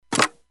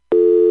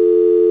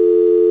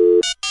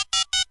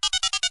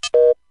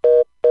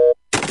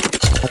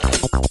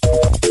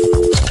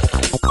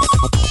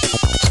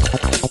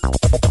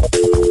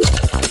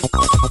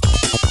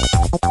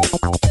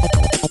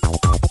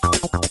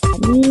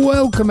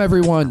Welcome,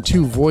 everyone,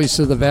 to Voice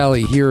of the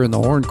Valley here in the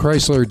Horn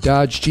Chrysler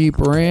Dodge Jeep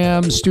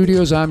Ram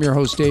Studios. I'm your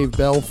host, Dave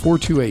Bell.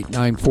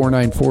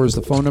 428-9494 is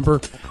the phone number.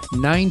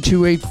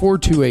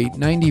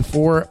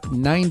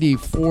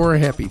 928-428-9494.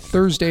 Happy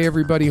Thursday,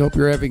 everybody. Hope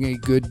you're having a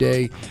good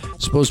day.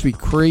 It's supposed to be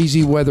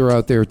crazy weather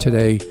out there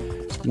today.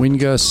 Wind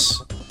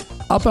gusts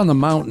up on the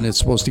mountain. It's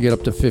supposed to get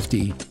up to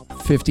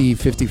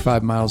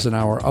 55 miles an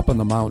hour up on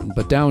the mountain.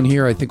 But down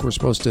here, I think we're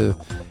supposed to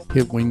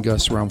hit wind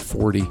gusts around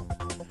 40.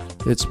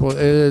 It's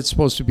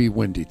supposed to be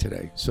windy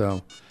today,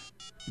 so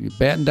you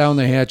batten down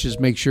the hatches,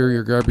 make sure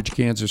your garbage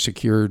cans are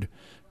secured.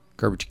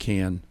 Garbage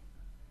can,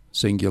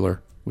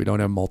 singular. We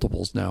don't have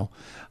multiples now.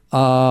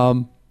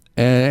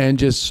 And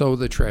just so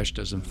the trash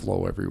doesn't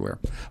flow everywhere.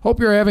 Hope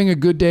you're having a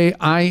good day.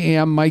 I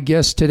am. My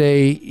guest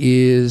today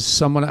is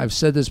someone, I've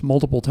said this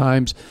multiple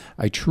times.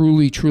 I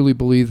truly, truly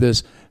believe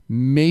this.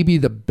 Maybe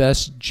the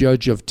best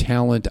judge of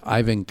talent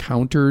I've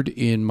encountered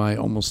in my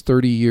almost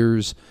 30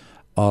 years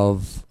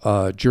of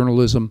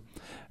journalism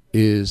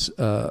is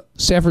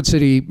Safford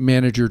City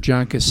Manager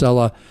John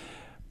Cassella.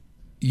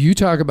 You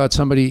talk about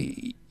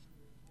somebody,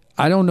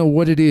 I don't know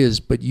what it is,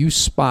 but you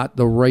spot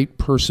the right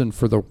person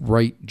for the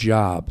right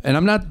job. And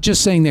I'm not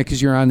just saying that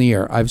because you're on the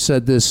air. I've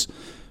said this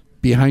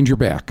behind your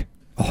back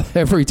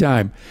every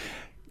time.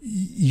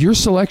 Your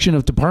selection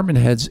of department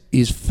heads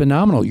is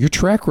phenomenal. Your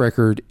track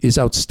record is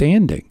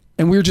outstanding.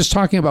 And we were just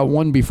talking about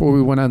one before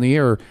we went on the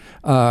air,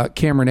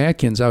 Cameron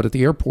Atkins out at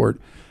the airport.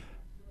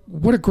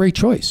 What a great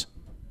choice.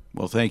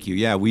 Well, thank you.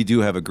 Yeah, we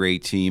do have a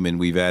great team, and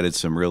we've added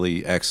some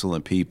really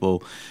excellent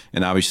people.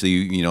 And obviously,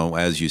 you know,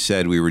 as you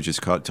said, we were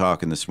just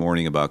talking this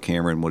morning about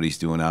Cameron, what he's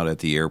doing out at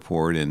the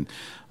airport, and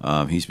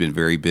he's been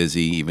very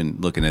busy, even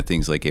looking at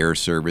things like air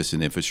service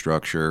and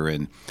infrastructure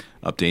and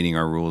updating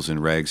our rules and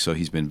regs. So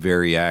he's been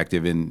very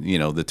active, and you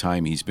know, the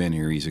time he's been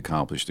here, he's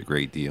accomplished a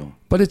great deal.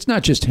 But it's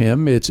not just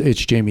him. It's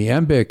Jamie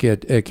Embick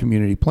at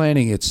Community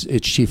Planning. It's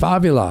Chief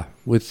Avila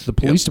with the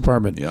police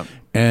department. Yep.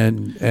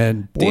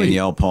 And boy,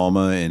 Danielle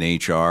Palma in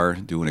HR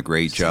doing a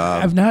great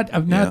job. I've not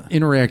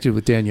interacted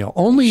with Danielle,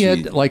 only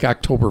at like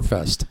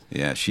Oktoberfest.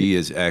 Yeah, she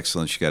is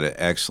excellent. She got an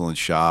excellent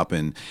shop,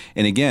 and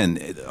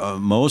again,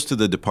 most of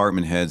the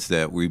department heads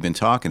that we've been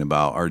talking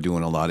about are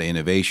doing a lot of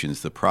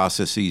innovations. The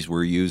processes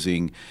we're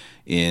using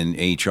in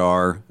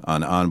HR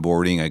on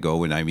onboarding, I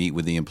go and I meet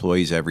with the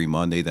employees every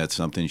Monday. That's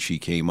something she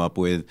came up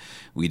with.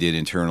 We did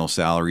internal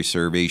salary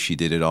surveys. She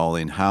did it all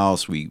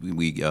in-house. We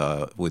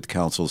with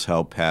council's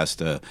help,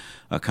 passed a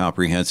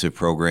comprehensive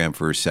program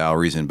for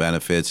salaries and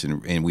benefits,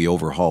 and we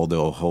overhauled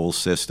the whole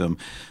system.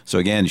 So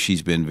again,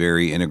 she's been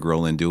very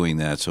integral in doing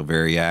that, so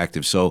very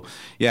active. So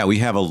yeah, we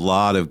have a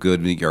lot of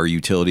good, our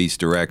utilities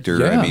director.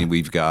 Yeah. I mean,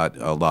 we've got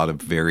a lot of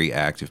very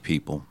active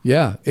people.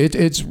 Yeah,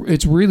 it's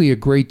really a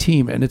great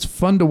team, and it's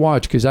fun to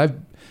watch because I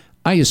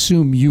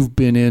assume you've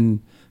been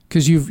in,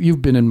 because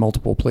you've been in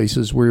multiple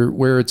places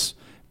where it's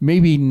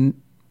maybe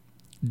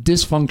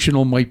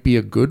dysfunctional might be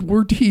a good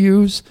word to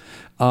use.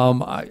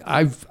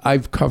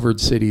 I've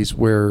covered cities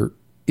where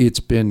it's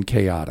been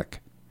chaotic,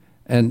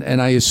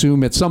 and I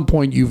assume at some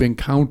point you've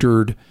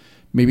encountered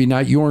maybe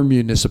not your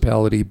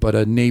municipality but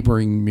a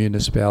neighboring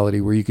municipality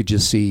where you could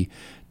just see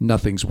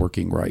nothing's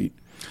working right.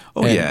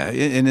 Oh, yeah,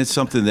 and it's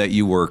something that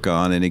you work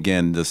on. And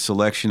again, the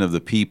selection of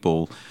the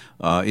people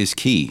is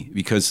key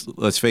because,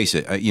 let's face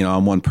it, you know,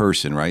 I'm one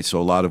person, right?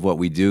 So a lot of what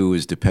we do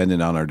is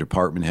dependent on our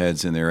department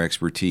heads and their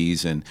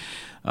expertise. And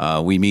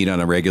we meet on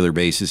a regular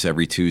basis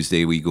every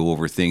Tuesday. We go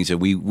over things, and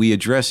we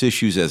address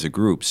issues as a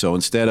group. So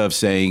instead of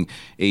saying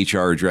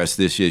HR address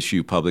this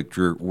issue, Public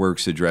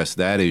Works address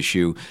that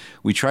issue,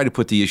 we try to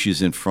put the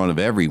issues in front of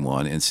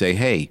everyone and say,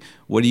 hey,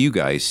 what do you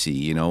guys see?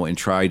 You know, and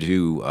try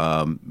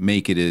to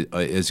make it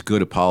as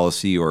good a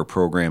policy or a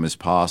program as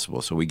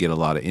possible. So we get a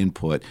lot of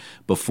input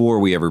before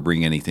we ever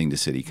bring anything to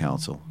City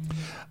Council.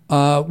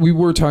 We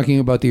were talking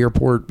about the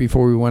airport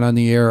before we went on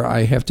the air.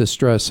 I have to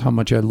stress how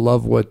much I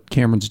love what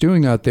Cameron's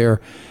doing out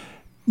there.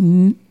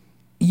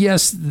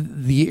 Yes,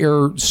 the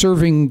air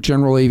serving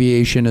general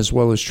aviation as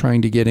well as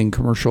trying to get in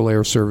commercial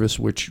air service,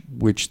 which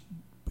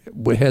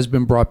has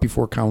been brought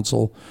before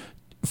council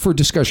for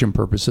discussion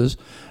purposes.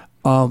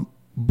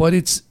 But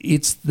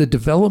it's the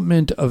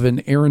development of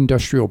an air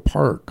industrial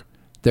park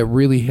that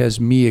really has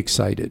me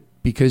excited,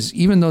 because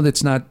even though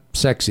that's not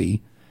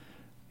sexy,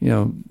 you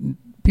know,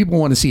 people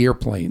want to see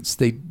airplanes.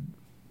 The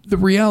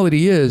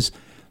reality is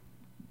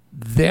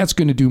that's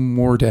going to do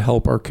more to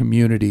help our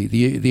community,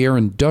 the air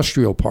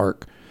industrial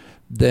park,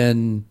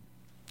 than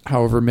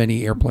however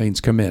many airplanes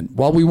come in.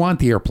 While we want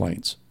the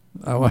airplanes,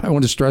 I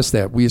want to stress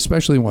that. We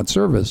especially want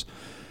service.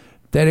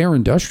 That air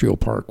industrial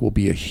park will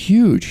be a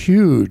huge,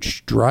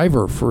 huge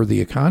driver for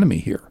the economy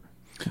here.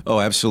 Oh,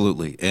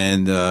 absolutely.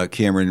 And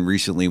Cameron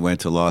recently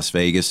went to Las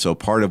Vegas. So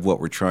part of what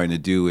we're trying to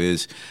do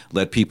is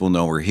let people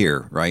know we're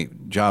here,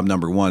 right? Job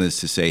number one is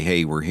to say,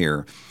 hey, we're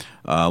here.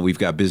 We've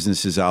got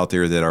businesses out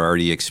there that are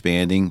already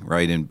expanding,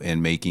 right,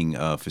 and making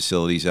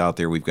facilities out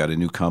there. We've got a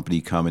new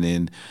company coming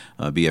in,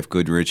 BF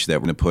Goodrich, that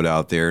we're going to put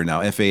out there.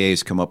 Now, FAA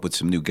has come up with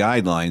some new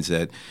guidelines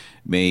that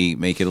may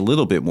make it a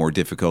little bit more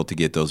difficult to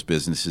get those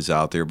businesses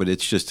out there, but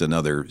it's just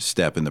another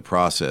step in the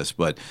process.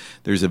 But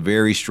there's a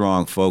very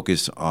strong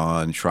focus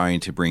on trying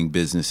to bring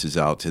businesses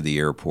out to the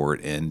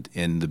airport, and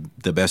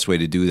the best way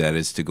to do that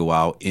is to go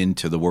out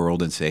into the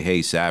world and say,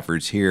 hey,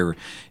 Safford's here,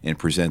 and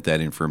present that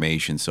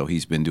information. So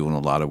he's been doing a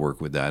lot of work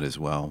with that as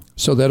well.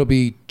 So that'll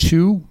be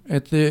 2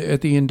 at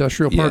the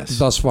industrial park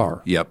thus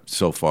far? Yep,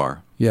 so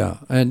far. Yeah,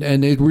 and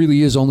it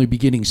really is only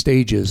beginning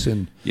stages,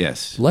 and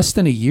yes, less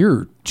than a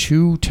year,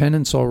 2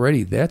 tenants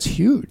already. That's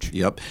huge.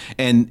 Yep,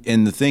 and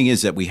the thing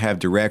is that we have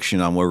direction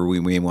on where we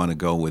may want to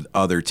go with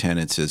other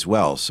tenants as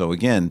well. So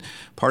again,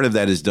 part of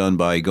that is done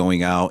by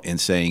going out and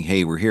saying,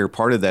 hey, we're here.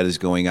 Part of that is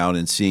going out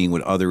and seeing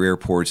what other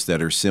airports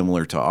that are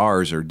similar to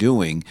ours are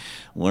doing,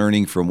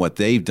 learning from what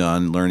they've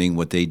done, learning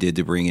what they did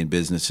to bring in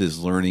businesses,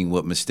 learning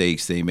what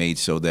mistakes they made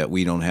so that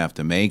we don't have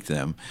to make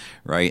them,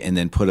 right? And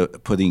then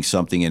putting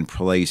something in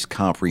place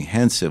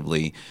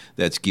comprehensively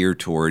that's geared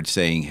towards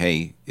saying,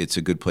 hey, it's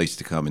a good place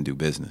to come and do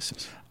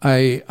businesses.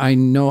 I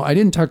know I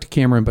didn't talk to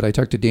Cameron, but I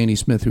talked to Danny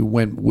Smith, who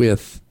went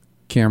with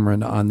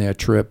Cameron on that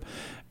trip.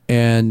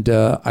 And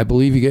I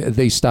believe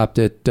they stopped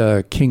at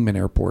Kingman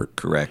Airport.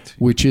 Correct.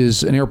 Which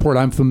is an airport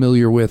I'm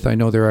familiar with. I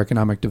know their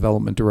economic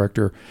development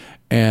director,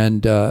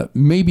 and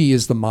maybe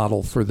is the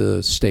model for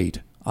the state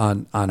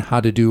on how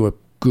to do a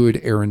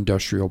good air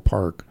industrial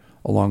park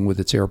along with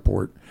its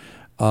airport.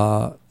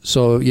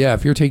 So yeah,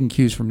 if you're taking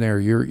cues from there,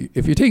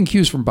 if you're taking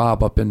cues from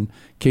Bob up in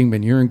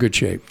Kingman, you're in good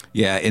shape.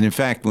 Yeah, and in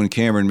fact, when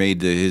Cameron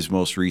made his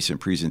most recent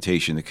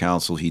presentation to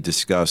council, he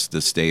discussed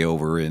the stay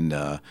over in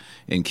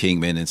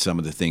Kingman and some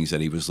of the things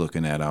that he was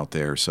looking at out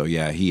there. So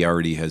yeah, he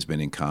already has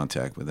been in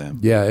contact with them.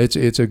 Yeah,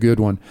 it's a good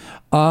one.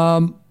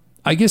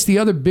 I guess the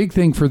other big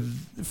thing for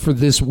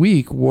this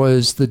week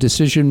was the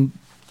direction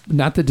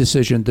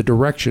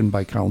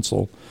by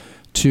council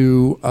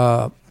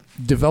to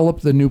develop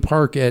the new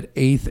park at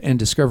 8th and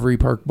Discovery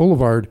Park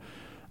Boulevard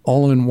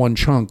all in one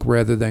chunk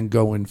rather than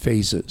go in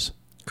phases.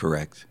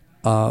 Correct.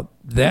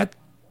 That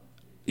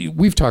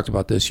we've talked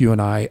about this, you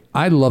and I.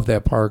 I love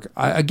that park.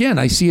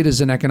 I see it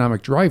as an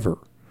economic driver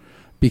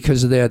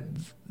because of that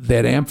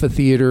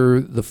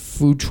amphitheater, the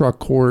food truck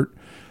court.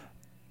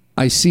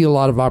 I see a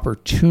lot of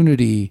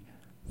opportunity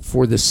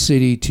for the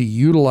city to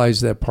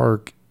utilize that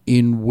park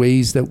in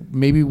ways that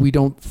maybe we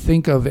don't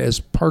think of as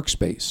park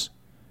space.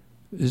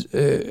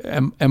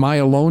 Am I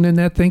alone in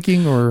that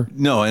thinking, or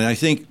no? And I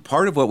think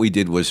part of what we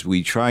did was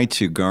we tried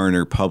to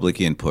garner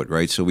public input,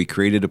 right? So we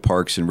created a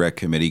Parks and Rec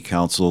committee.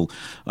 Council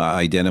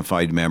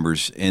identified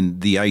members,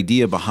 and the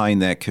idea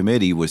behind that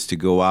committee was to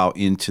go out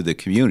into the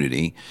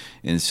community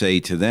and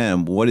say to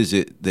them, what is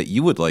it that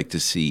you would like to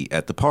see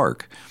at the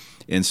park?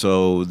 And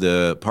so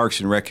the Parks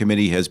and Rec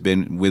committee has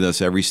been with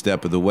us every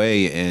step of the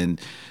way,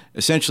 and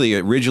essentially,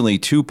 originally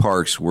 2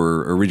 parks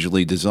were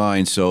originally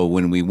designed. So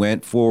when we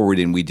went forward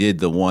and we did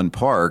the one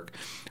park,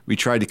 we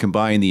tried to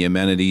combine the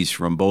amenities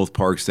from both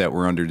parks that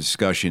were under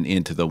discussion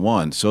into the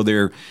one. So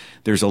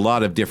there's a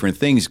lot of different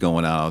things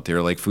going on out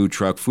there, like food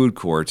truck food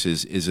courts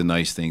is a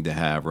nice thing to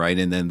have, right?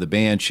 And then the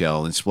band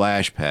shell and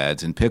splash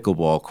pads and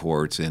pickleball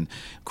courts. And,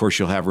 of course,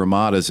 you'll have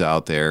ramadas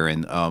out there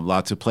and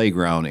lots of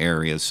playground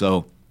areas.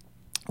 So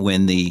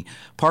when the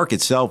park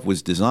itself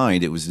was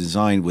designed, it was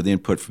designed with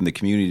input from the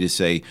community to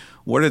say,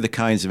 what are the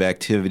kinds of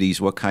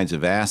activities, what kinds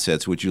of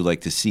assets would you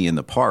like to see in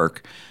the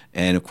park?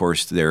 And of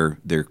course, they're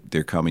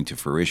coming to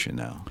fruition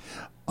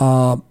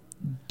now.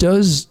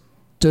 Does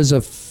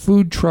a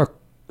food truck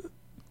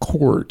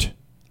court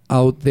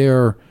out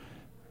there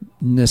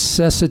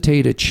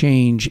necessitate a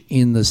change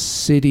in the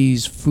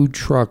city's food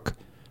truck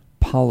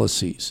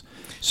policies?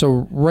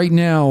 So right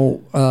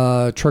now,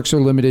 trucks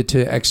are limited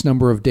to X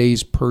number of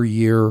days per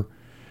year.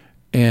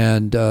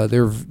 And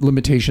there are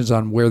limitations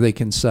on where they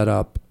can set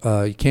up.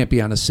 You can't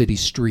be on a city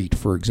street,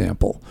 for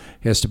example.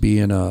 It has to be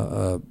in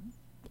a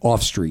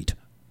off street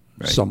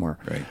somewhere.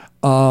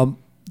 Right.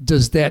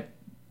 Does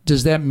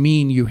that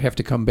mean you have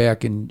to come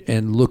back and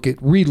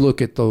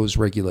relook at those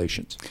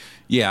regulations?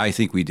 Yeah, I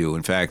think we do.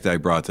 In fact, I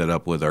brought that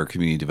up with our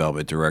community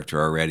development director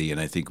already,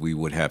 and I think we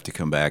would have to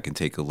come back and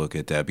take a look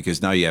at that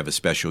because now you have a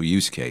special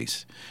use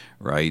case,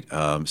 right?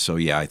 So,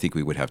 yeah, I think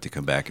we would have to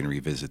come back and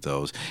revisit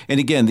those. And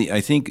again,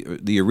 I think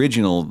the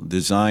original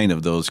design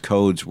of those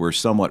codes were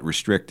somewhat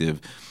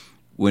restrictive.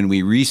 When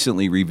we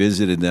recently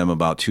revisited them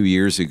about 2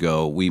 years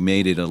ago, we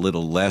made it a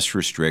little less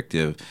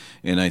restrictive.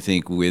 And I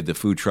think with the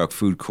food truck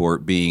food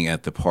court being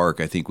at the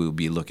park, I think we'll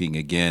be looking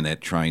again at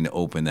trying to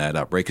open that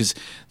up, right? Because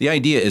the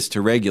idea is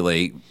to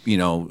regulate,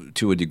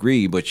 to a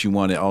degree, but you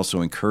want to also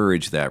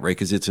encourage that, right?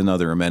 Because it's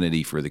another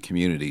amenity for the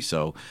community.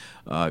 So,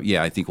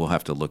 I think we'll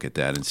have to look at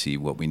that and see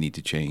what we need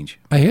to change.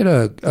 I had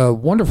a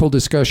wonderful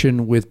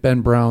discussion with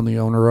Ben Brown, the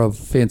owner of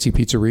Fancy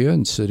Pizzeria in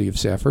the city of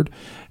Safford.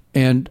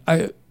 And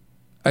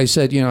I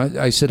said,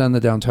 I sit on the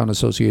Downtown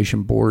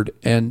Association board,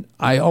 and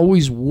I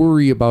always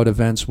worry about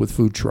events with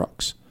food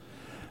trucks.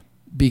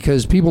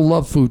 because people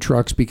love food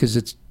trucks because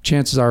it's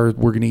chances are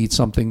we're going to eat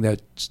something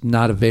that's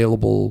not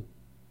available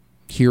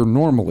here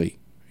normally,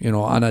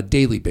 on a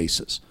daily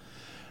basis.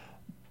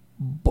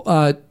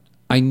 But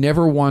I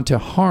never want to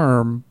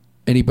harm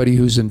anybody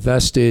who's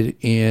invested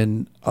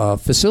in a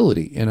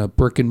facility, in a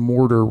brick and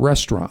mortar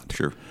restaurant.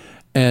 Sure.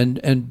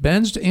 And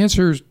Ben's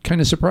answer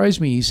kind of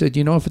surprised me. He said,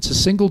 if it's a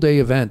single day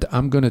event,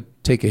 I'm going to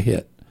take a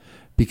hit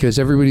because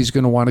everybody's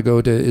going to want to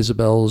go to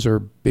Isabel's or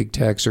Big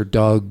Tex or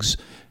Doug's.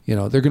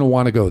 They're going to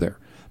want to go there.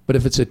 But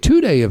if it's a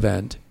 2-day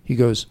event, he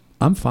goes,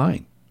 I'm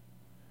fine.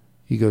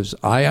 He goes,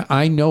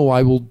 I know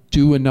I will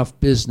do enough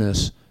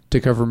business to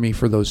cover me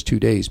for those 2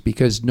 days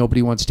because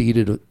nobody wants to eat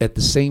it at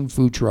the same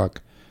food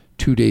truck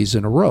 2 days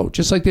in a row.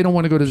 Just like they don't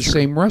want to go to the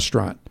same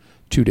restaurant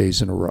 2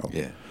 days in a row.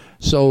 Yeah.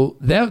 So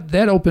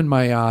that opened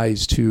my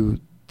eyes to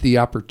the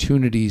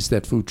opportunities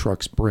that food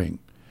trucks bring.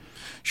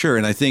 Sure,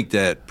 and I think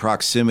that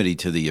proximity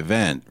to the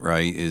event,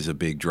 right, is a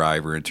big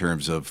driver in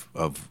terms of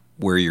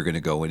where you're going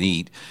to go and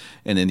eat.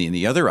 And then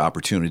the other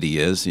opportunity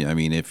is,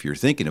 if you're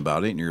thinking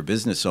about it and you're a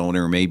business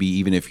owner, maybe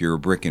even if you're a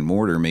brick and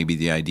mortar, maybe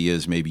the idea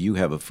is maybe you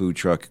have a food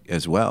truck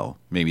as well.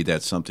 Maybe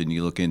that's something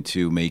you look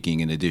into making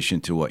in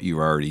addition to what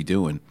you're already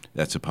doing.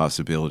 That's a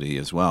possibility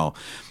as well.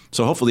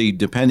 So hopefully,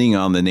 depending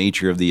on the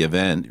nature of the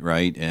event,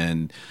 right,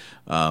 and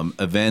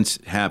events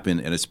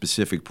happen at a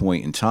specific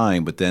point in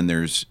time, but then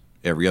there's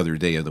every other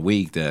day of the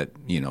week that,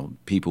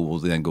 people will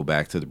then go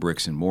back to the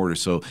bricks and mortar.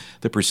 So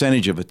the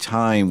percentage of a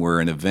time where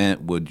an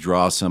event would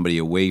draw somebody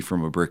away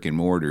from a brick and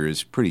mortar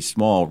is pretty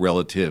small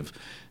relative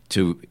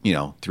to,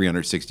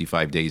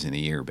 365 days in a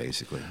year,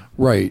 basically.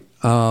 Right.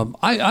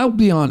 I'll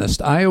be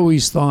honest. I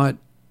always thought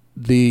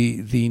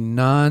the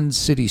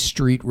non-city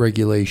street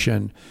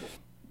regulation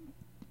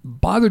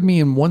bothered me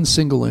in one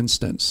single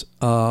instance.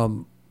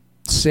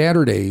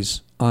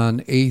 Saturdays on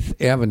 8th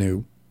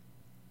Avenue,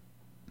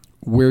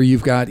 where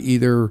you've got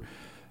either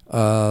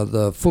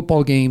the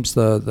football games,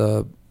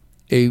 the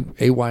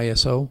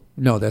AYSO,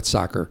 no, that's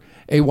soccer,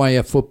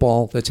 AYF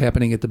football that's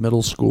happening at the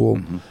middle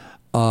school,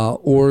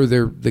 or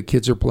the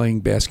kids are playing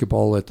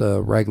basketball at the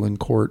Raglan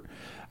Court.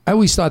 I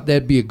always thought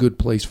that'd be a good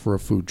place for a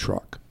food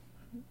truck.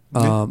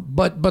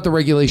 But the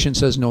regulation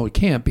says no, it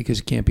can't because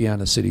it can't be on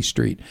a city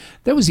street.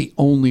 That was the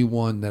only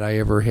one that I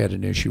ever had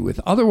an issue with.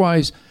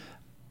 Otherwise,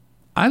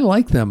 I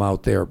like them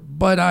out there,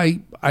 but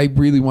I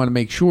really want to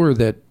make sure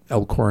that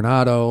El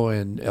Coronado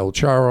and El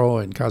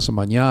Charro and Casa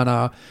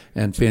Mañana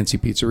and Fancy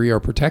Pizzeria are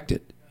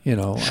protected,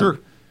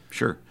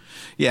 Sure.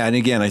 Yeah, and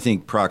again, I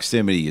think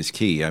proximity is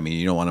key.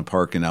 You don't want to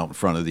park out in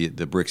front of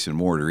the bricks and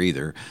mortar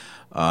either.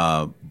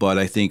 But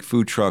I think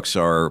food trucks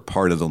are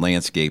part of the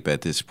landscape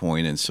at this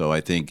point, and so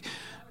I think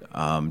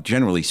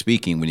generally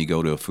speaking, when you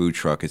go to a food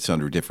truck, it's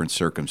under different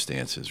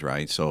circumstances,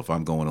 right? So if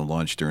I'm going to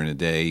lunch during the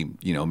day,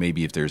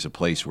 maybe if there's a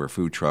place where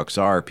food trucks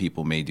are,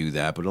 people may do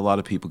that. But a lot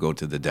of people go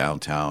to the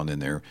downtown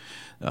and their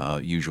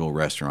usual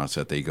restaurants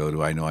that they go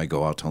to. I know I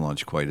go out to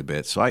lunch quite a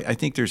bit. So I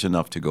think there's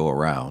enough to go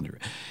around.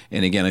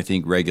 And again, I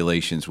think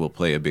regulations will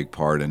play a big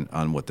part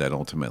on what that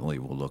ultimately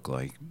will look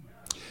like.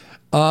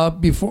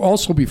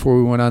 Before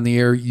we went on the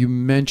air, you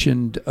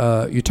mentioned,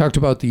 you talked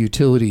about the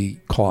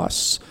utility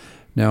costs.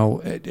 Now,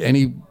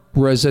 any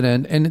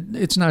resident, and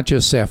it's not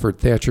just Safford,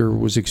 Thatcher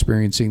was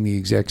experiencing the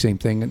exact same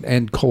thing,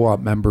 and co-op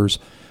members.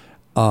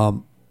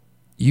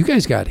 You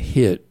guys got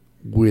hit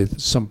with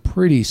some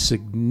pretty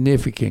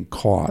significant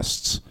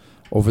costs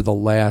over the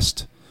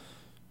last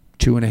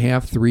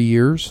 2.5, 3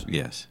 years.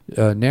 Yes.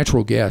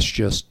 Natural gas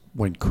just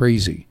went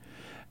crazy.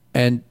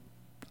 And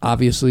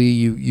obviously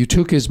you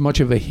took as much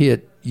of a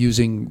hit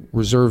using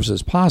reserves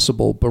as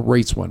possible, but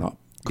rates went up,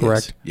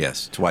 correct?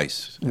 Yes,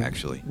 twice,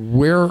 actually.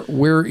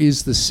 Where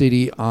is the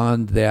city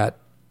on that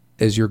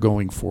as you're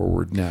going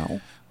forward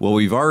now? Well,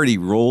 we've already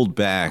rolled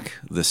back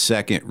the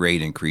second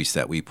rate increase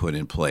that we put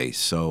in place.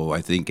 So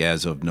I think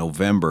as of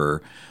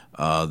November,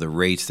 the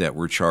rates that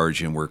we're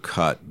charging were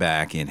cut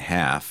back in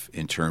half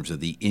in terms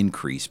of the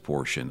increase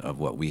portion of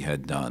what we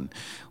had done.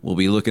 We'll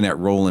be looking at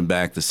rolling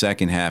back the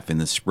second half in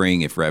the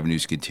spring if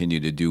revenues continue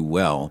to do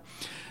well.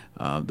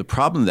 The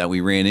problem that we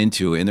ran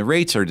into, and the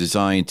rates are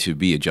designed to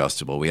be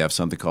adjustable. We have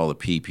something called a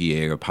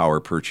PPA, or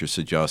power purchase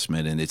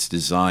adjustment, and it's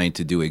designed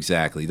to do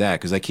exactly that,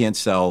 because I can't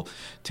sell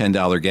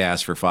 $10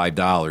 gas for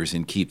 $5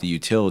 and keep the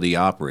utility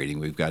operating.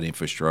 We've got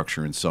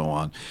infrastructure and so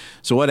on.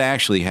 So what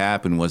actually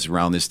happened was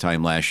around this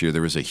time last year,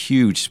 there was a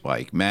huge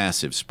spike,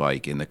 massive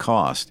spike in the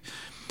cost.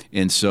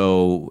 And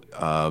so,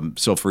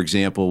 for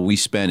example, we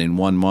spent in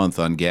 1 month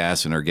on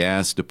gas in our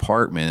gas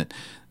department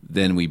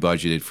than we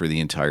budgeted for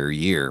the entire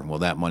year. Well,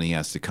 that money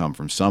has to come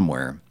from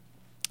somewhere.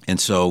 And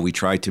so we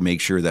tried to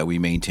make sure that we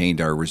maintained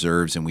our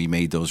reserves, and we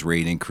made those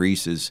rate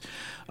increases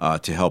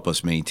to help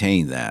us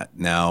maintain that.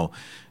 Now,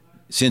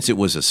 since it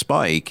was a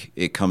spike,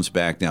 it comes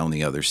back down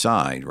the other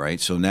side, right?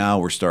 So now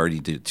we're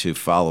starting to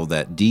follow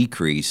that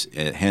decrease,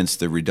 hence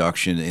the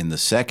reduction in the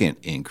second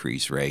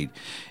increase rate.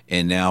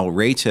 And now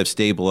rates have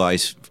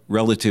stabilized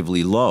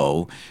relatively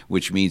low,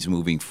 which means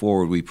moving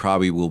forward, we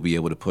probably will be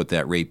able to put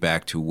that rate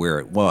back to where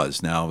it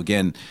was. Now,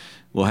 again,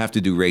 we'll have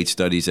to do rate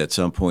studies at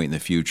some point in the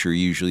future,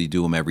 usually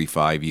do them every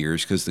 5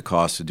 years because the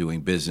cost of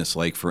doing business,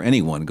 like for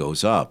anyone,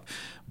 goes up.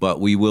 But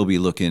we will be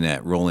looking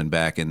at rolling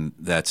back in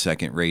that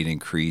second rate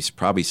increase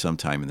probably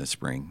sometime in the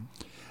spring.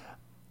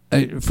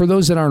 For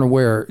those that aren't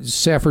aware,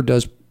 Safford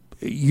does.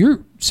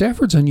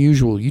 Safford's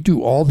unusual. You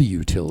do all the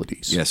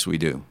utilities. Yes, we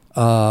do.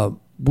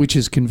 Which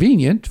is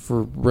convenient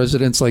for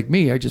residents like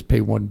me. I just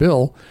pay one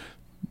bill.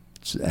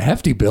 It's a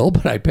hefty bill,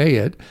 but I pay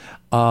it.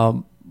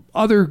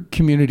 Other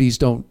communities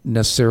don't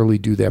necessarily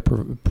do that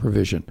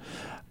provision.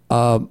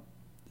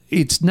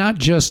 It's not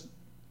just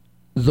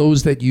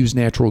those that use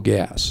natural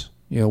gas.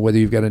 You know, whether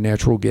you've got a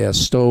natural gas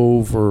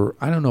stove or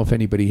I don't know if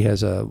anybody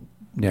has a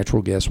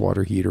natural gas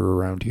water heater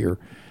around here.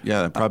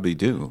 Yeah, they probably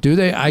do. Do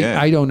they?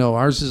 I don't know.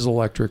 Ours is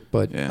electric,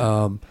 but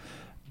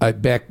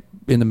back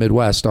in the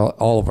Midwest,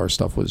 all of our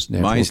stuff was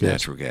natural gas. Mine's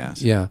natural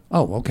gas. Yeah.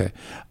 Oh, okay.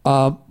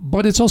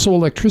 But it's also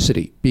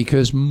electricity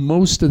because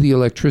most of the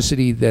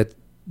electricity that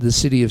the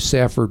city of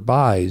Safford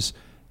buys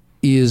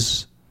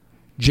is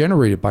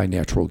generated by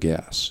natural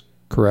gas,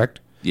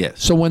 correct?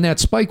 Yes. So when that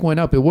spike went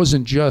up, it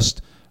wasn't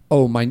just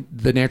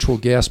the natural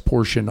gas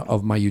portion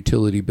of my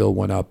utility bill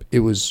went up. It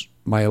was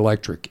my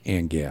electric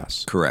and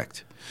gas.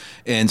 Correct.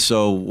 And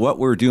so what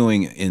we're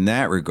doing in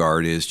that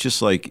regard is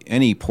just like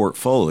any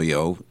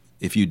portfolio,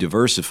 if you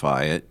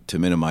diversify it to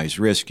minimize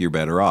risk, you're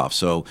better off.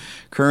 So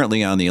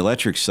currently on the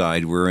electric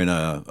side, we're in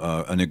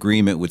an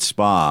agreement with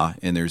SPA,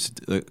 and there's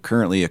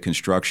currently a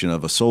construction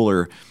of a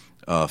solar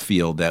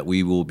field that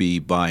we will be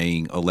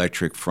buying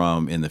electric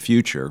from in the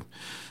future.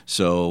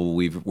 So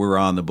we're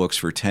on the books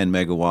for 10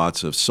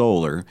 megawatts of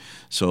solar.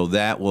 So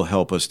that will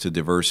help us to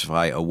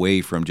diversify away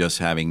from just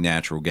having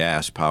natural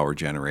gas power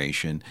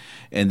generation.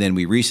 And then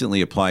we recently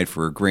applied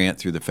for a grant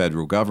through the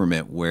federal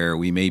government where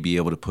we may be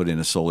able to put in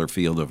a solar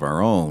field of our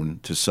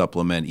own to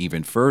supplement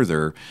even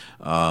further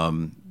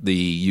the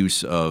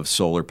use of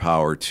solar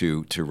power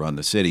to run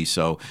the city.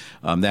 So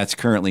that's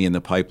currently in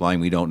the pipeline.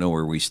 We don't know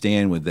where we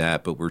stand with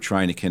that, but we're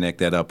trying to connect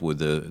that up with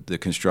the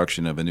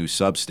construction of a new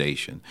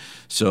substation.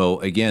 So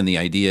again, the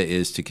idea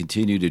is to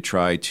continue to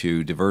try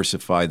to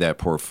diversify that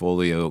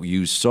portfolio,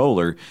 use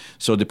solar.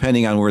 So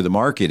depending on where the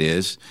market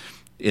is,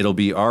 it'll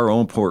be our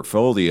own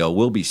portfolio.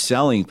 We'll be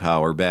selling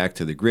power back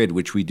to the grid,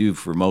 which we do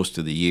for most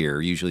of the year.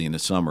 Usually in the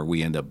summer,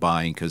 we end up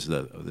buying because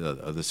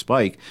of the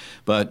spike.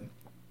 But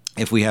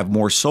if we have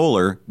more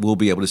solar, we'll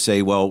be able to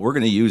say, well, we're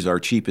going to use our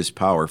cheapest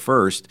power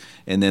first,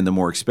 and then the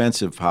more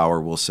expensive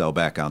power we'll sell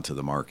back onto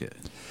the market.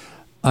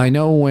 I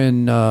know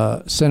when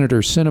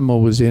Senator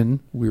Sinema was in,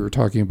 we were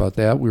talking about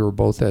that. We were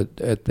both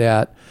at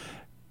that.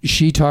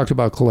 She talked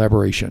about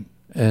collaboration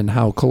and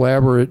how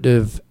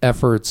collaborative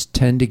efforts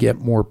tend to get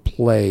more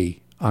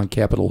play on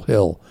Capitol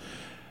Hill.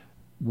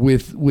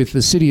 With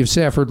the city of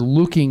Safford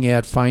looking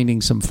at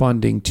finding some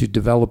funding to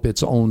develop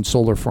its own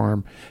solar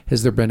farm,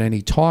 has there been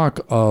any talk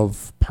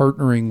of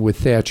partnering with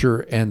Thatcher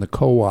and the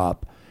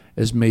co-op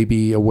as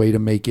maybe a way to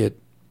make it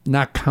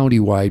not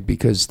countywide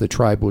because the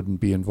tribe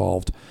wouldn't be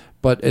involved,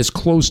 but as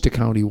close to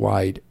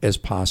countywide as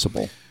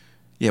possible?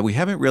 Yeah, we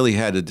haven't really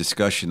had a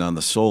discussion on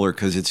the solar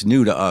because it's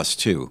new to us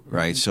too,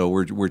 right? So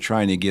we're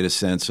trying to get a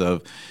sense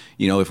of,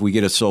 if we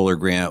get a solar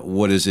grant,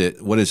 what does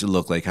it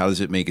look like? How does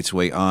it make its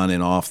way on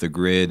and off the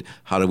grid?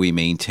 How do we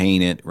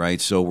maintain it,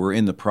 right? So we're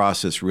in the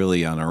process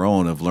really on our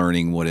own of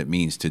learning what it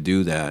means to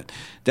do that.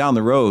 Down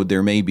the road,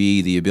 there may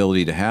be the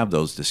ability to have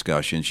those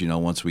discussions,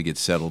 once we get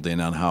settled in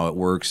on how it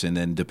works and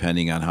then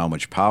depending on how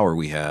much power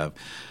we have.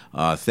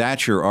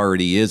 Thatcher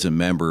already is a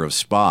member of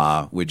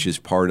SPA, which is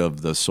part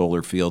of the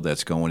solar field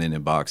that's going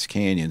in Box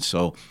Canyon.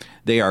 So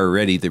they are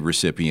already the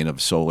recipient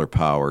of solar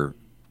power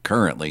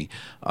currently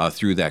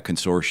through that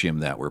consortium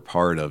that we're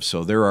part of.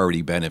 So they're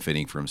already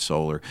benefiting from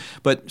solar.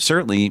 But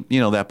certainly,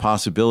 that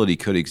possibility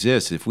could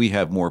exist. If we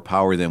have more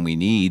power than we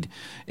need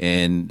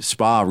and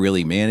SPA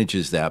really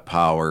manages that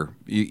power,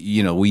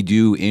 we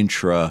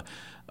do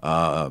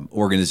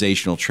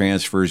organizational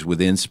transfers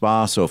within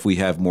SPA. So if we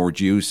have more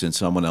juice and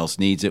someone else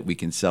needs it, we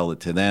can sell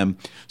it to them.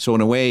 So in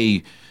a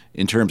way,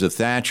 in terms of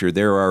Thatcher,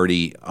 they're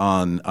already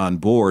on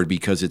board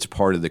because it's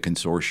part of the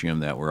consortium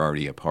that we're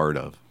already a part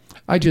of.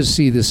 I just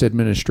see this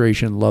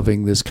administration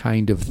loving this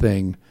kind of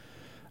thing,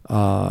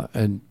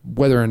 and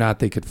whether or not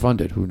they could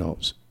fund it, who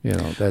knows?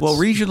 Well,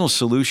 regional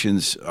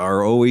solutions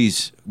are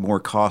always more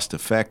cost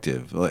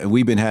effective.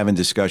 We've been having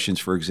discussions,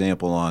 for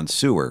example, on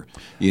sewer,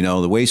 the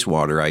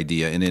wastewater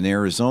idea. And in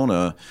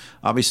Arizona,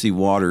 obviously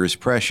water is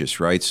precious,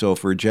 right? So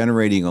if we're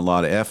generating a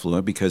lot of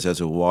effluent, because as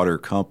a water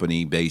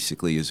company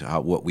basically is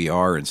what we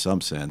are in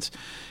some sense,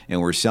 and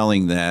we're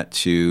selling that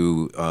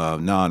to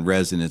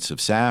non-residents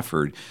of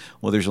Safford,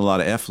 well, there's a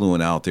lot of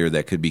effluent out there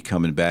that could be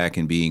coming back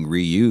and being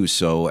reused.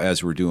 So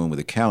as we're doing with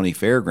the county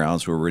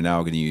fairgrounds, where we're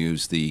now going to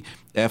use the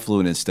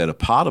effluent instead of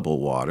potable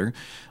water,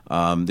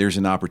 there's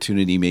an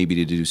opportunity maybe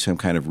to do some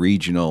kind of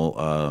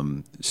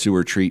regional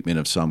sewer treatment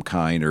of some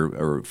kind,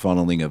 or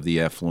funneling of the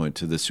effluent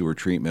to the sewer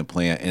treatment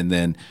plant, and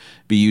then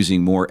be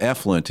using more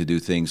effluent to do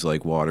things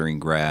like watering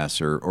grass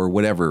or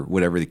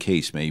whatever the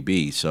case may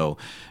be. So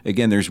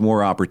again, there's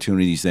more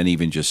opportunities than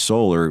even just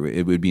solar.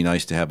 It would be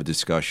nice to have a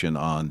discussion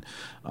on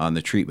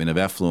the treatment of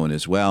effluent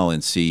as well,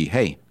 and see,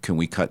 hey, can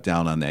we cut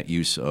down on that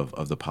use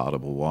of the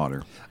potable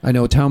water? I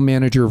know Town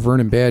Manager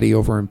Vernon Batty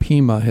over in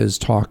Pima has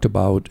talked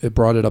about, it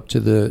brought it up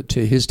to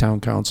his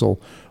town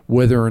council,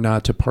 whether or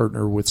not to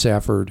partner with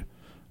Safford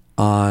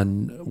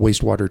on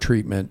wastewater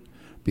treatment,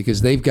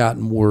 because they've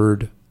gotten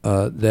word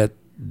that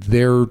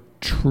their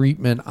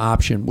treatment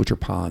option, which are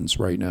ponds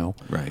right now,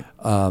 right?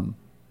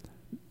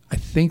 I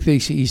think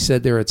he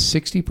said they're at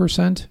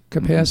 60%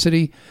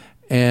 capacity. Mm-hmm.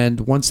 And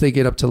once they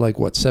get up to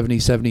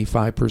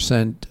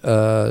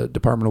 75%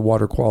 Department of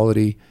Water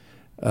Quality,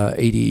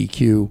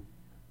 ADEQ,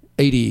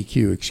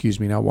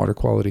 not water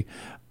quality,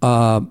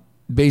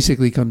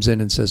 basically comes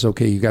in and says,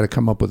 okay, you got to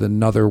come up with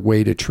another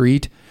way to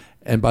treat.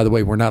 And by the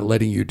way, we're not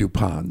letting you do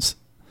ponds.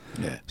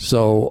 Yeah.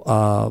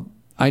 So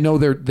I know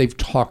they've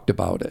talked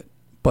about it,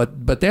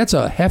 but that's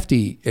a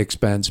hefty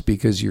expense,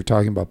 because you're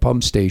talking about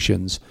pump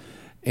stations,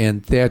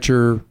 and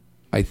Thatcher,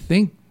 I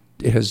think,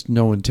 has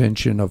no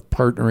intention of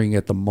partnering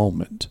at the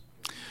moment.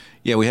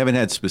 Yeah, we haven't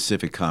had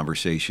specific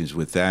conversations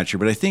with Thatcher,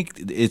 but I think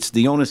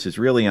the onus is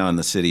really on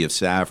the city of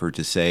Safford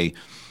to say,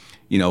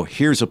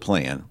 here's a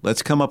plan.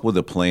 Let's come up with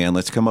a plan.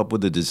 Let's come up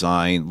with a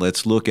design.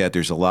 Let's look at,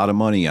 there's a lot of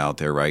money out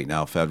there right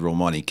now, federal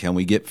money. Can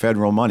we get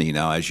federal money?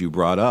 Now, as you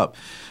brought up,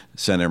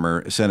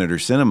 Senator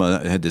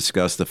Sinema had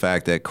discussed the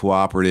fact that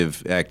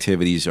cooperative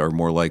activities are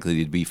more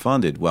likely to be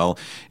funded. Well,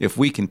 if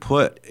we can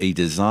put a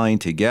design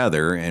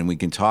together and we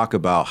can talk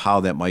about how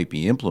that might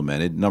be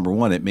implemented, number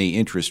one, it may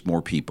interest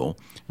more people,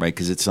 right?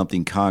 Because it's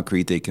something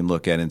concrete they can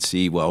look at and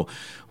see, well,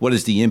 what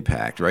is the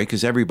impact, right?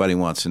 Because everybody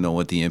wants to know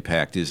what the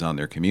impact is on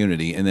their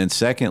community. And then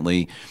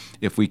secondly,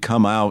 if we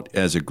come out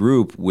as a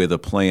group with a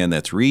plan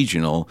that's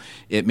regional,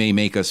 it may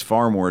make us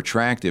far more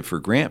attractive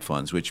for grant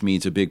funds, which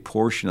means a big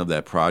portion of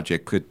that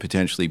project could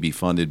potentially be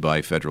funded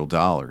by federal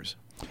dollars.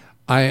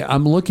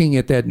 I'm looking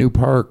at that new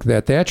park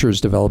that Thatcher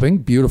is developing,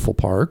 beautiful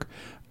park,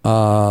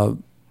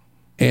 and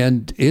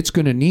it's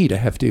going to need a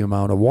hefty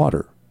amount of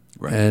water.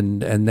 Right.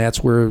 And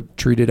that's where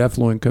treated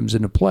effluent comes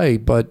into play.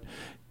 But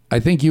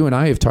I think you and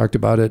I have talked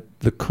about it.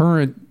 The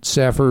current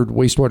Safford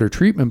wastewater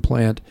treatment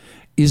plant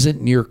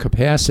isn't near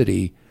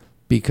capacity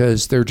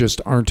because there just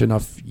aren't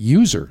enough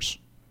users.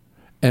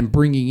 And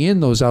bringing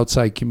in those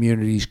outside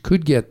communities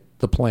could get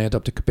the plant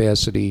up to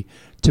capacity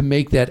to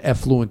make that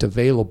effluent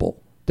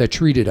available, that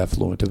treated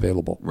effluent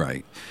available.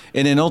 Right.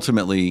 And then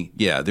ultimately,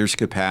 yeah, there's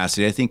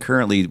capacity. I think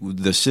currently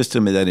the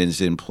system that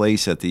is in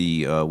place at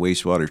the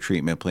wastewater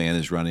treatment plant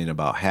is running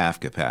about half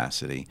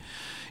capacity.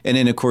 And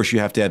then, of course, you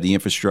have to have the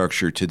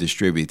infrastructure to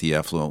distribute the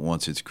effluent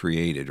once it's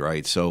created,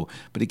 right? So,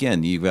 but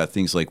again, you've got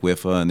things like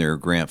WIFA, and there are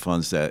grant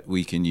funds that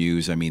we can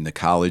use. I mean, the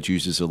college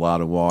uses a lot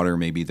of water.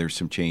 Maybe there's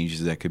some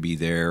changes that could be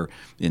there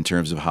in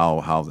terms of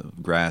how the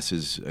grass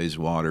is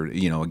watered.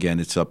 Again,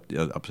 it's up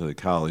to the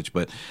college.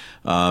 But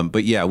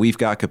yeah, we've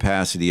got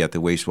capacity at the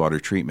wastewater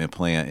treatment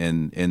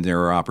plant, and there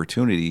are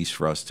opportunities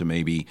for us to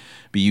maybe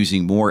be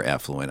using more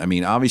effluent. I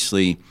mean,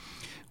 obviously,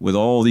 with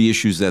all the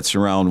issues that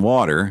surround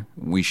water,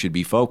 we should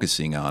be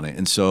focusing on it.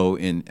 And so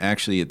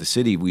actually at the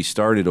city, we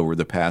started over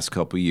the past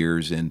couple of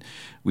years, and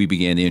we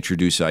began to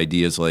introduce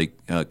ideas like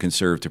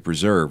conserve to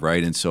preserve,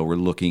 right? And so we're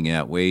looking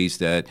at ways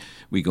that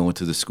we go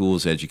into the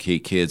schools, educate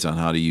kids on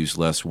how to use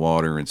less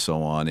water and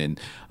so on. And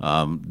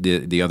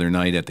the other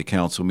night at the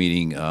council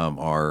meeting,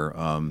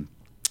 our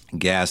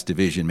gas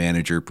division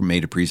manager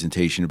made a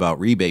presentation about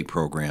rebate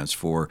programs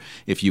for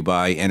if you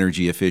buy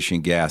energy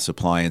efficient gas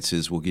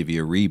appliances, we'll give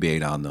you a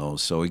rebate on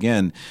those. So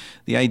again,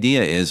 the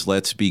idea is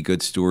let's be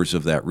good stewards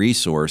of that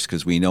resource,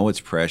 because we know it's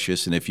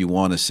precious. And if you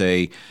want to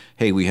say,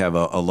 hey, we have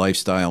a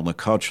lifestyle and a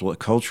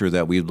culture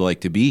that we'd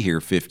like to be here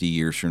 50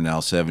 years from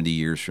now, 70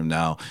 years from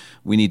now,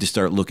 we need to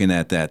start looking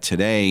at that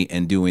today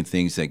and doing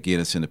things that get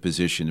us in a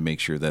position to make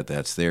sure that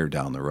that's there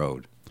down the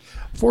road.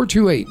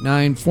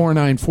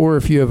 428-9494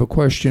 if you have a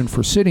question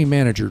for City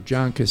Manager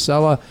John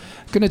Cassella.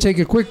 Going to take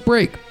a quick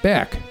break.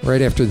 Back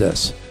right after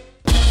this.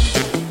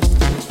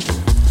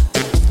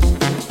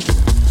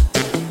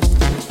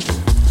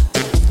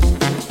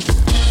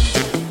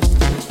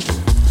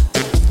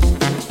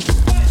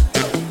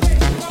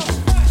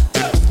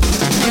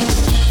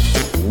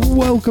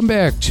 Welcome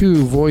back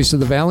to Voice of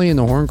the Valley in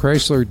the Horn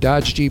Chrysler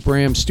Dodge Jeep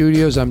Ram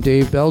Studios. I'm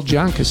Dave Bell.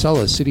 John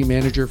Cassella, City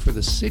Manager for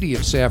the City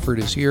of Safford,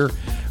 is here.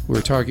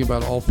 We're talking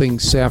about all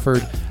things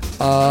Safford.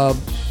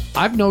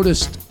 I've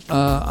noticed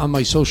on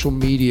my social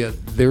media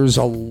there's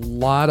a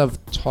lot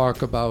of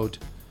talk about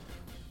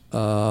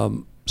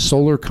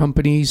solar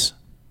companies.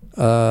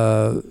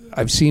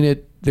 I've seen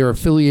it. They're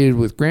affiliated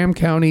with Graham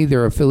County.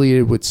 They're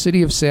affiliated with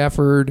City of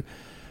Safford.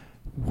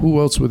 Who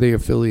else were they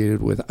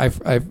affiliated with?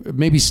 I've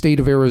maybe State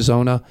of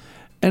Arizona.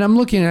 And I'm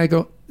looking and I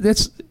go,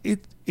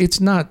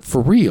 it's not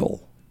for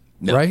real,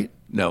 no. Right?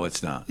 No,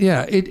 it's not.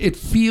 Yeah, it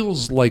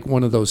feels like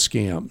one of those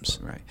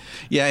scams. Right.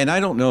 Yeah, and I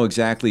don't know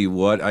exactly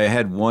what. I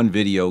had one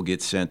video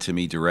get sent to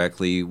me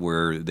directly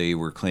where they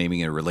were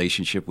claiming a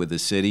relationship with the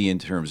city in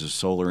terms of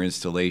solar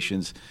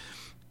installations.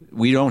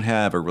 We don't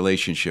have a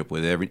relationship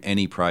with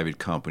any private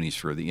companies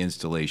for the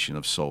installation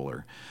of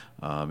solar.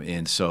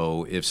 And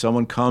so if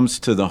someone comes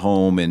to the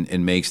home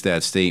and makes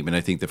that statement,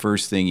 I think the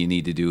first thing you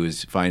need to do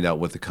is find out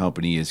what the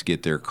company is,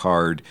 get their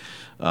card,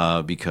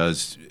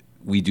 because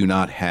we do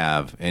not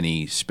have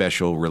any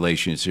special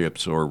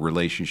relationships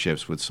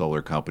with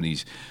solar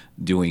companies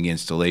doing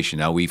installation.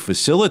 Now, we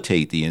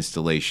facilitate the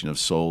installation of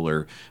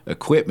solar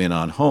equipment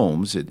on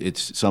homes.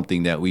 It's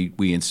something that we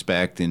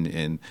inspect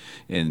and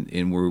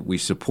we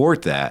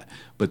support that,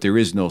 but there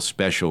is no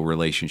special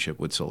relationship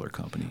with solar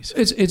companies.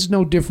 It's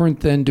no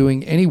different than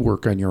doing any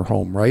work on your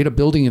home, right? A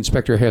building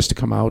inspector has to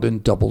come out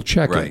and double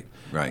check it.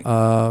 Right.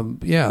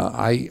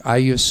 I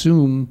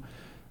assume.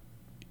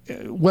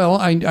 Well,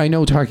 I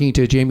know, talking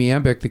to Jamie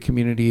Ambeck, the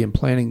community and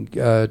planning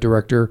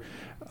director,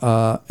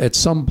 at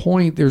some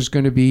point there's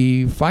going to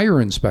be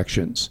fire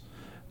inspections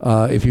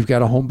if you've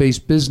got a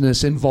home-based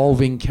business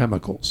involving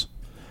chemicals,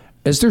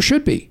 as there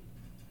should be,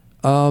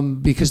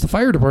 because the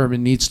fire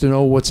department needs to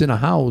know what's in a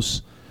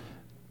house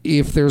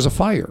if there's a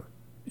fire.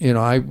 You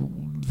know,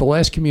 the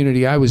last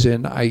community I was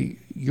in,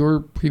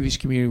 your previous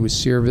community was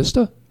Sierra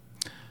Vista?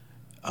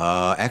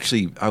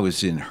 Actually, I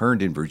was in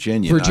Herndon,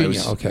 Virginia.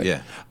 Okay.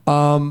 Yeah.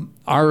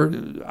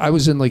 I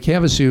was in Lake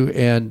Havasu,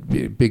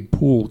 and big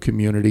pool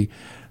community.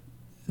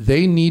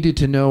 They needed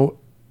to know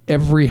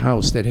every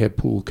house that had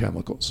pool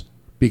chemicals,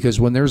 because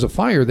when there's a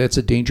fire, that's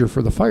a danger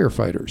for the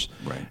firefighters.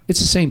 Right. It's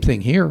the same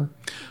thing here.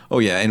 Oh,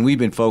 yeah, and we've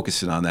been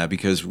focusing on that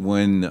because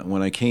when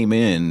I came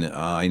in,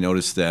 I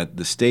noticed that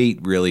the state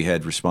really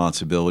had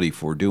responsibility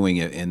for doing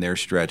it in their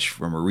stretch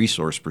from a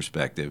resource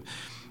perspective.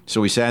 So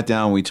we sat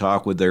down, we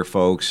talked with their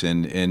folks,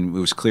 and it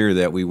was clear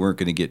that we weren't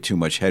going to get too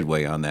much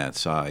headway on that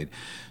side.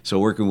 So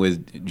working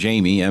with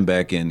Jamie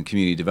Embeck in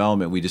community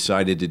development, we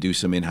decided to do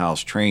some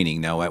in-house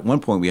training. Now, at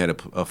one point, we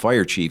had a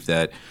fire chief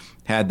that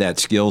had that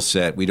skill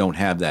set. We don't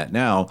have that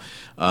now,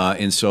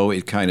 and so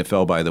it kind of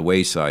fell by the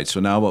wayside. So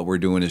now what we're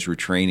doing is we're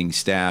training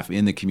staff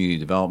in the community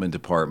development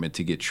department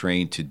to get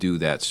trained to do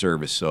that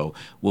service. So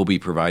we'll be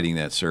providing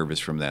that service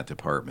from that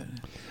department.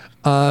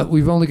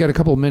 We've only got a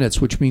couple of minutes,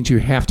 which means you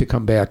have to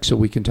come back so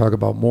we can talk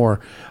about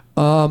more.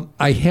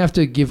 I have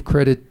to give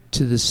credit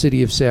to the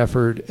city of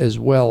Safford as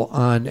well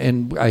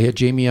and I had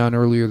Jamie on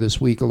earlier this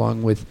week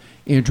along with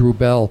Andrew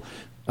Bell,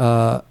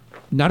 not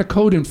a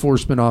code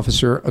enforcement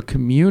officer, a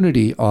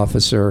community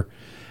officer.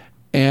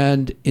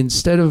 And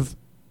instead of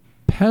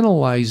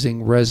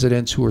penalizing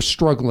residents who are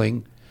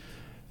struggling,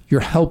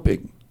 you're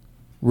helping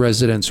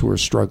residents who are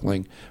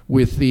struggling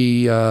with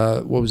the,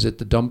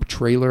 the dump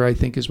trailer, I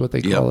think is what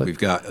they call it. We've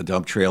got a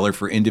dump trailer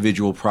for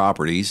individual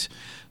properties.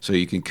 So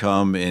you can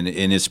come and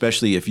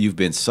especially if you've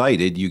been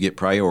cited, you get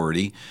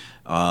priority.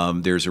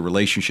 There's a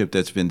relationship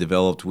that's been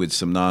developed with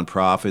some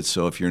nonprofits.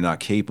 So if you're not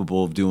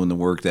capable of doing the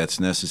work that's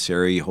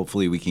necessary,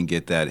 hopefully we can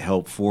get that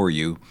help for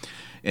you.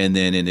 And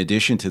then in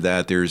addition to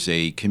that, there's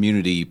a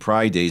community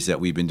pride days that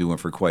we've been doing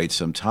for quite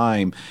some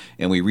time.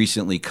 And we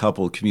recently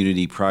coupled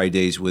community pride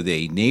days with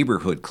a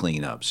neighborhood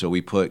cleanup. So we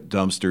put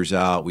dumpsters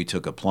out, we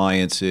took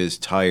appliances,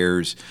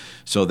 tires.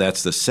 So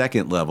that's the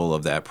second level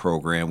of that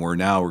program, where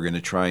now we're going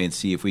to try and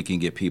see if we can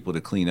get people to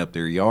clean up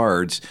their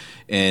yards.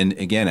 And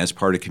again, as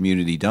part of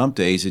community dump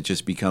days, it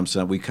just becomes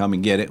something, we come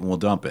and get it and we'll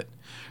dump it.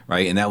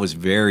 Right, and that was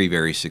very,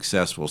 very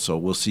successful. So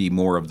we'll see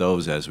more of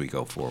those as we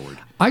go forward.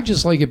 I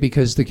just like it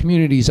because the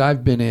communities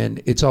I've been in,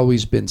 it's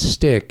always been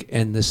stick,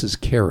 and this is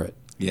carrot.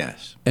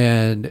 Yes.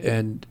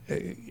 And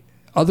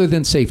other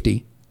than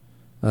safety,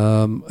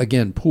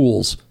 again,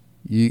 pools,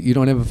 you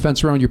don't have a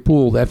fence around your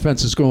pool, that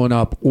fence is going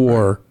up,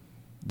 or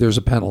there's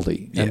a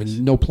penalty. Yes. I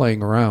mean, no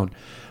playing around.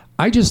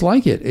 I just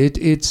like it.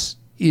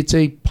 It's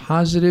a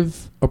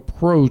positive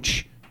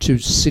approach to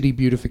city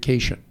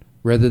beautification,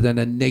 rather than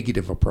a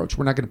negative approach.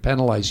 We're not going to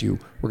penalize you.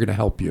 We're going to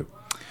help you.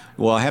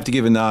 Well, I have to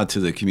give a nod to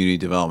the community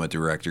development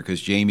director because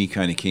Jamie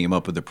kind of came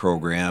up with the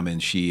program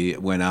and she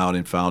went out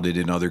and found it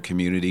in other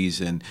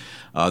communities. And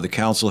the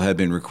council had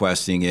been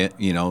requesting it,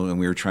 and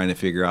we were trying to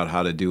figure out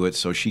how to do it.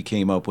 So she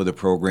came up with a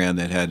program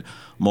that had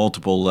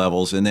multiple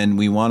levels. And then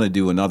we want to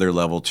do another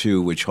level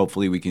too, which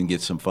hopefully we can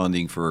get some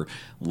funding for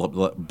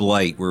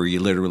blight, where you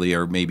literally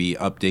are maybe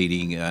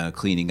updating,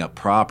 cleaning up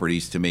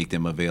properties to make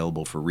them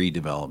available for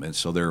redevelopment.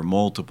 So there are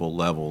multiple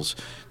levels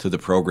to the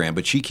program.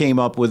 But she came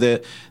up with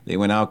it. They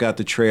went out, got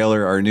the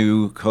trailer. Our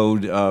new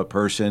code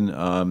person,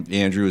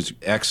 Andrew, is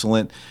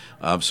excellent.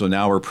 So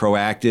now we're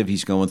proactive.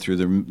 He's going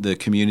through the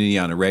community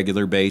on a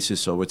regular basis,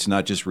 so it's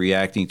not just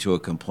reacting to a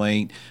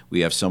complaint.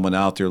 We have someone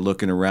out there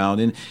looking around.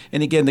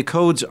 And again, the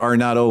codes are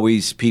not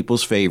always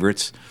people's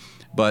favorites.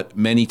 but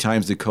many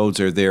times the codes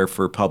are there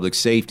for public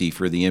safety,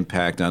 for the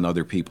impact on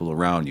other people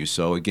around you.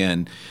 So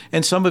again,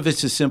 and some of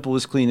it's as simple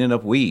as cleaning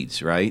up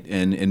weeds, right,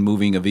 and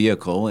moving a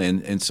vehicle,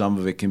 and some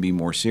of it can be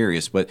more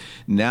serious. But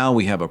now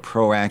we have a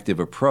proactive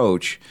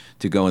approach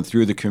to going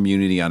through the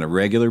community on a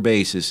regular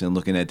basis and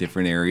looking at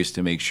different areas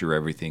to make sure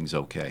everything's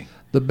okay.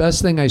 The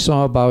best thing I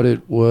saw about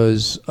it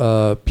was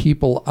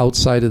people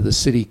outside of the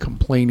city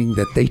complaining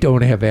that they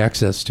don't have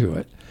access to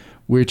it,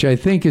 which I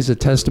think is a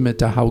testament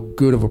to how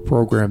good of a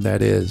program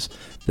that is,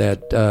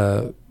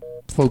 that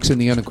folks in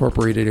the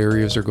unincorporated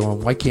areas are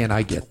going, why can't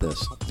I get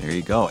this? There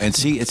you go. And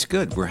see, it's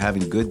good. We're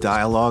having good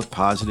dialogue,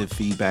 positive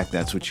feedback.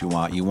 That's what you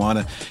want. You want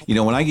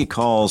to, when I get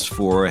calls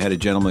I had a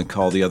gentleman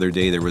call the other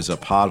day, there was a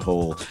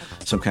pothole,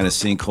 some kind of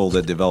sinkhole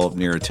that developed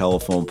near a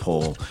telephone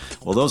pole.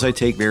 Well, those I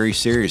take very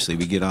seriously.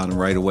 We get on them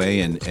right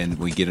away and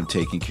we get them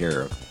taken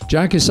care of.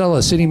 John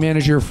Cassella, City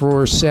Manager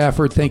for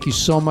Safford, thank you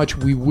so much.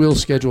 We will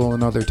schedule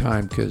another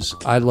time because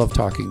I love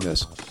talking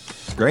this.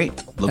 Great.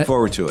 Look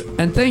forward to it.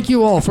 And thank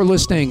you all for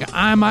listening.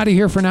 I'm out of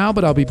here for now,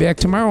 but I'll be back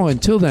tomorrow.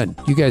 Until then,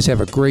 you guys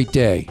have a great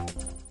day.